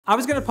I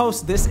was gonna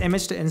post this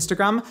image to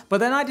Instagram, but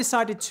then I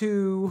decided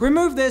to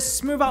remove this,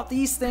 smooth out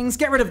these things,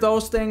 get rid of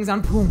those things,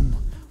 and boom,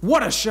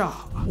 what a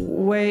shot.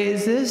 Wait,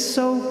 is this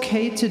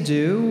okay to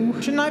do?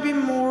 Shouldn't I be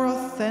more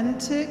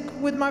authentic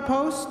with my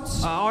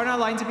posts? Aren't I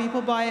lying to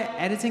people by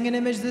editing an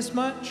image this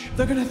much?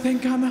 They're gonna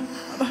think I'm a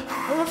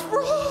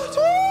fraud.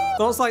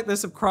 Thoughts like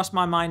this have crossed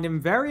my mind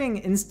in varying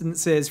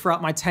instances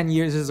throughout my 10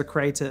 years as a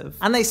creative,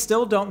 and they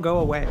still don't go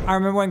away. I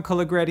remember when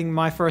color grading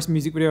my first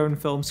music video in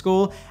film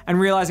school and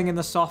realizing in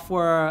the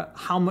software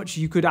how much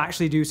you could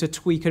actually do to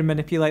tweak and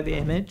manipulate the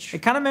image.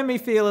 It kind of made me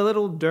feel a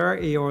little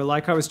dirty or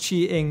like I was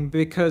cheating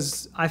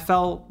because I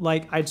felt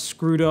like I'd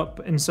screwed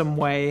up in some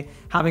way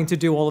having to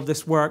do all of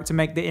this work to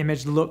make the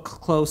image look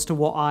close to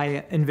what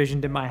I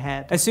envisioned in my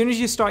head. As soon as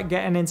you start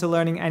getting into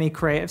learning any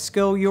creative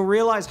skill, you'll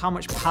realize how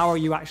much power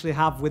you actually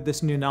have with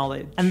this new knowledge.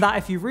 And that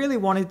if you really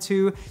wanted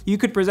to, you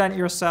could present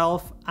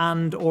yourself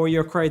and or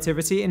your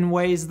creativity in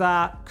ways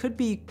that could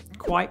be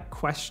quite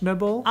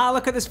questionable.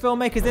 Look at this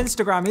filmmaker's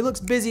Instagram, he looks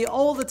busy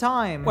all the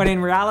time. When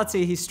in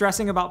reality, he's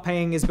stressing about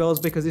paying his bills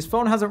because his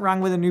phone hasn't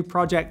rang with a new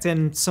project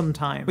in some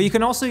time. But you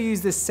can also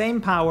use this same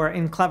power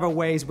in clever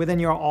ways within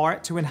your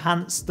art to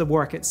enhance the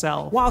work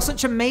itself. Wow,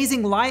 such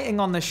amazing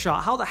lighting on this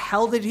shot. How the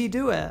hell did he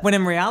do it? When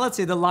in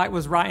reality, the light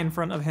was right in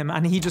front of him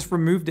and he just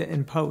removed it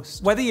in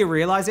post. Whether you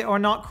realize it or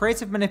not,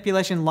 creative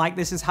manipulation like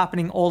this is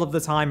happening all of the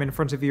time in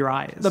front of your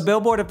eyes. The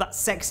billboard of that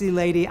sexy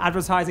lady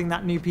advertising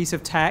that new piece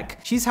of tech,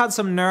 she's had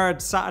some nerd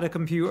sat at a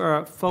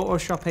computer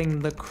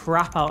photoshopping the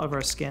crap out of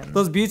her skin.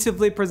 Those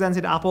beautifully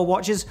presented Apple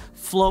Watches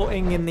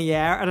floating in the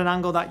air at an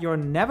angle that you're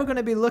never going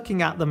to be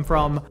looking at them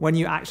from when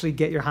you actually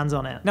get your hands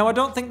on it. Now, I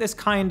don't think this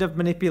kind of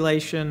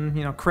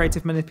manipulation,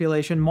 creative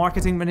manipulation,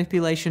 marketing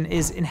manipulation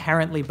is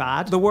inherently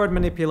bad. The word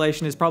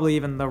manipulation is probably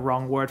even the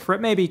wrong word for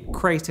it. Maybe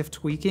creative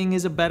tweaking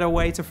is a better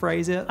way to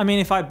phrase it. I mean,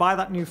 if I buy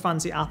that new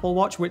fancy Apple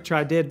Watch, which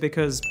I did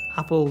because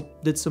Apple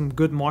did some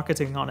good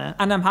marketing on it,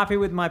 and I'm happy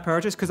with my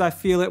purchase because I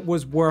feel it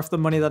was worth the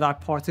money that I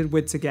parted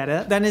with to get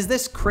it, then is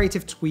this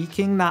creative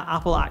tweaking that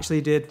Apple actually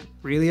did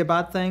really a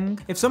bad thing?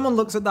 If someone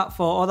looks at that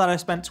photo that I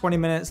spent 20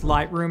 minutes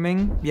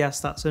lightrooming,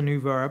 yes, that's a new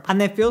verb, and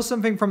they feel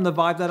something from the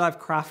vibe that I've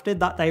crafted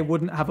that they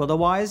wouldn't have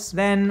otherwise,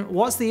 then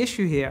what's the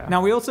issue here?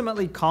 Now, we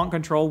ultimately can't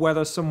control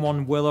whether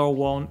someone will or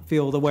won't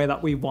feel the way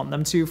that we want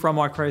them to from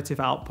our creative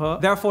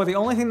output. Therefore, the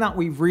only thing that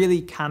we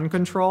really can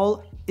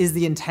control is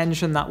the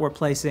intention that we're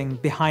placing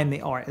behind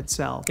the art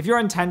itself. If your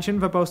intention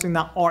for posting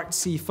that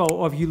artsy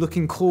photo of you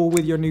looking cool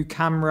with your new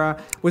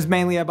camera was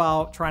mainly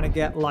about trying to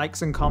get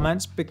likes and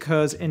comments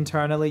because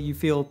internally you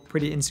feel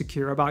pretty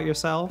insecure about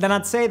yourself, then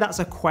I'd say that's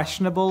a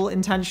questionable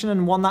intention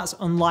and one that's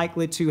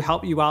unlikely to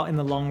help you out in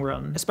the long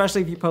run,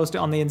 especially if you post it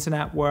on the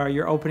internet where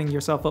you're opening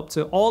yourself up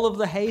to all of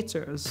the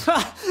haters.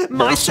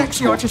 My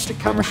sexy artistic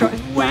camera shot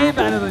is way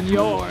better than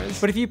yours.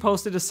 But if you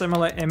posted a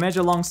similar image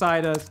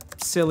alongside a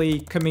silly,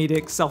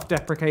 comedic,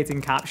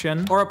 self-deprecating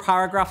caption, or a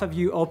paragraph of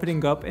you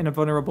opening up in a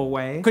vulnerable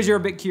way, because you're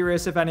a bit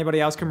curious if anybody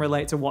else can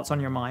relate to what's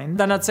on your mind,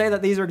 then I'd say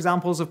that these are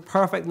examples of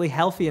perfectly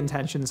healthy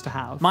intentions to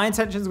have. My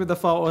intentions with the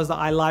photos that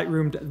I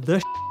lightroomed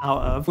the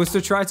out of was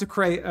to try to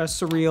create a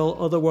surreal,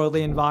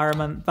 otherworldly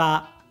environment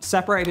that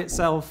separated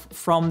itself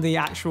from the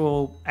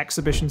actual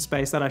exhibition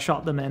space that I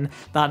shot them in,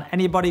 that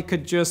anybody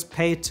could just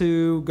pay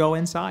to go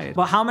inside.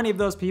 But how many of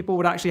those people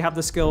would actually have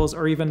the skills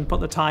or even put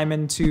the time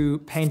into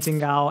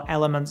painting out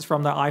elements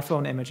from their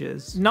iPhone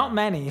images? Not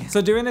many.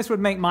 So doing this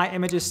would make my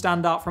images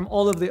stand out from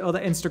all of the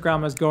other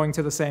Instagrammers going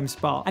to the same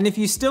spot. And if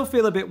you still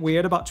feel a bit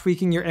weird about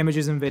tweaking your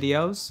images and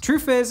videos,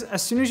 truth is,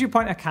 as soon as you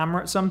point a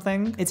camera at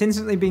something, it's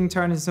instantly being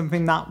turned into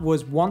something that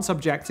was once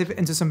objective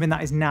into something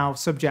that is now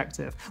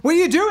subjective. What are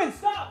you doing?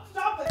 Stop!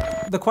 Stop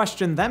it! The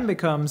question then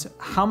becomes,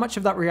 how much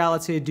of that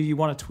reality do you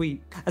want to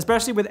tweak?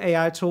 Especially with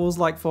AI tools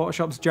like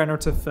Photoshop's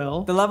generative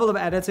fill, the level of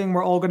editing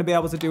we're all going to be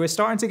able to do is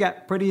starting to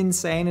get pretty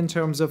insane in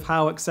terms of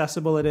how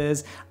accessible it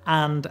is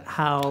and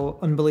how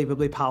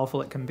unbelievably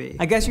powerful it can be.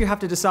 I guess you have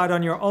to decide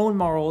on your own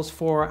morals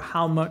for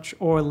how much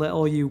or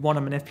little you want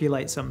to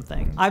manipulate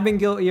something. I've been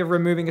guilty of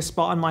removing a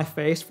spot on my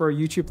face for a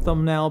YouTube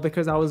thumbnail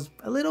because I was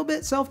a little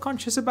bit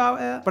self-conscious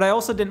about it, but I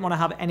also didn't want to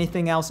have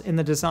anything else in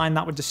the design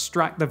that would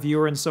distract the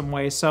viewer in some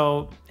way,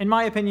 so in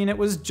my opinion, it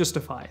was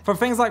justified. For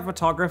things like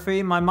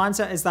photography, my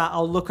mindset is that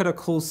I'll look at a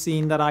cool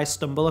scene that I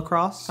stumble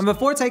across, and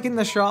before taking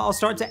the shot, I'll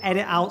start to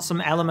edit out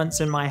some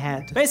elements in my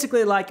head.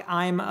 Basically like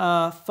I'm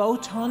a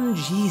photon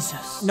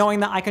Jesus, knowing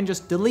that I can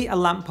just delete a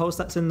lamppost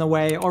that's in the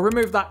way or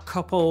remove that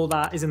couple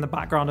that is in the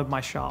background of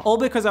my shot, all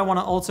because I want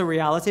to alter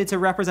reality to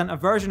represent a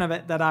version of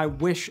it that I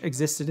wish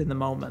existed in the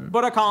moment.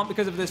 But I can't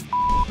because of this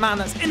man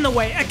that's in the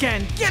way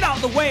again. Get out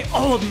the way,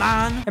 old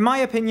man! In my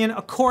opinion,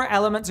 a core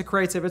element to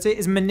creativity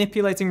is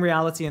manipulating reality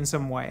reality in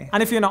some way.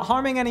 And if you're not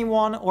harming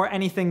anyone or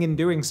anything in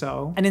doing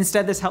so, and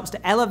instead this helps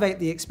to elevate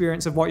the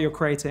experience of what you're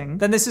creating,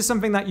 then this is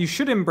something that you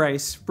should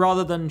embrace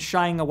rather than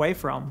shying away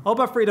from. Hope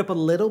I freed up a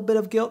little bit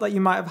of guilt that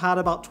you might have had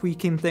about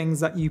tweaking things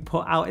that you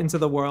put out into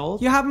the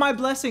world. You have my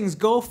blessings.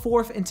 Go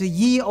forth into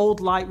ye old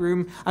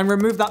Lightroom and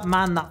remove that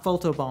man that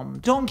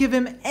photobombed. Don't give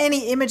him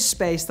any image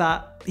space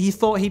that he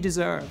thought he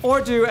deserved.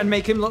 Or do and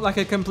make him look like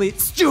a complete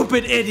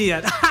stupid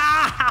idiot.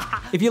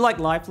 If you like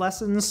life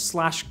lessons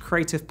 /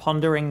 creative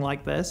pondering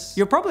like this,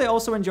 you'll probably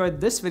also enjoy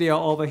this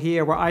video over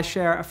here where I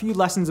share a few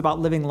lessons about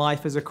living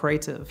life as a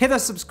creative. Hit the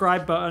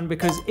subscribe button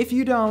because if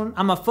you don't,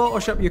 I'ma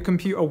Photoshop your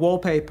computer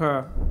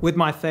wallpaper with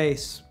my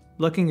face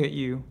looking at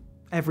you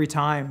every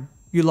time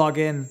you log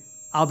in.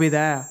 I'll be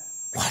there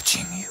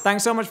watching you.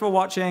 Thanks so much for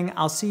watching.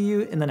 I'll see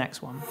you in the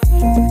next one.